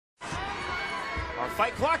Our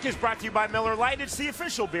Fight Clock is brought to you by Miller Lite. It's the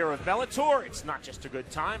official beer of Bellator. It's not just a good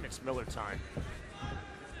time, it's Miller time.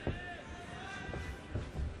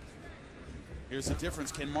 Here's the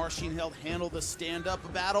difference. Can Marcin handle the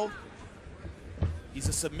stand-up battle? He's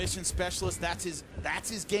a submission specialist. That's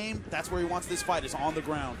his game. That's where he wants this fight, is on the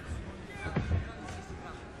ground.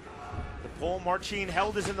 The pole Marcin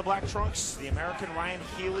held is in the black trunks. The American Ryan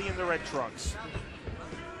Healy in the red trunks.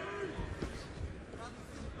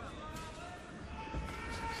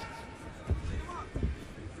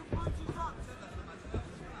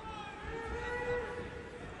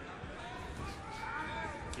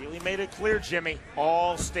 Healy made it clear, Jimmy,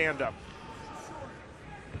 all stand-up.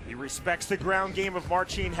 He respects the ground game of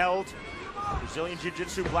Marcin held. Brazilian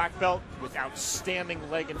Jiu-Jitsu black belt with outstanding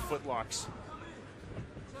leg and foot locks.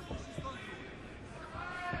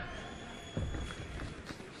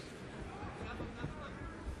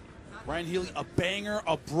 Ryan Healy, a banger,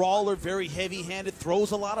 a brawler, very heavy-handed, throws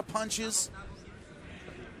a lot of punches.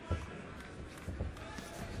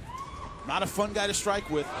 Not a fun guy to strike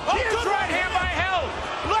with. Oh, good right hand by Held.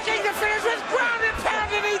 Looking to finish with ground and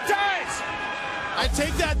pound, and he does. I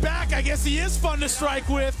take that back. I guess he is fun to strike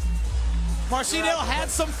with. Marcin had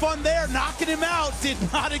some fun there, knocking him out. Did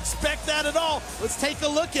not expect that at all. Let's take a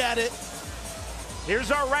look at it.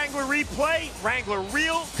 Here's our Wrangler replay. Wrangler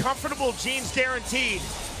real, comfortable, jeans guaranteed.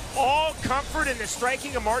 All comfort in the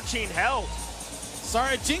striking of Marcin held.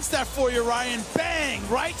 Sorry I jinxed that for you, Ryan. Bang,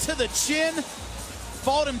 right to the chin.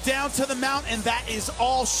 Fought him down to the mount, and that is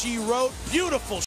all she wrote. Beautiful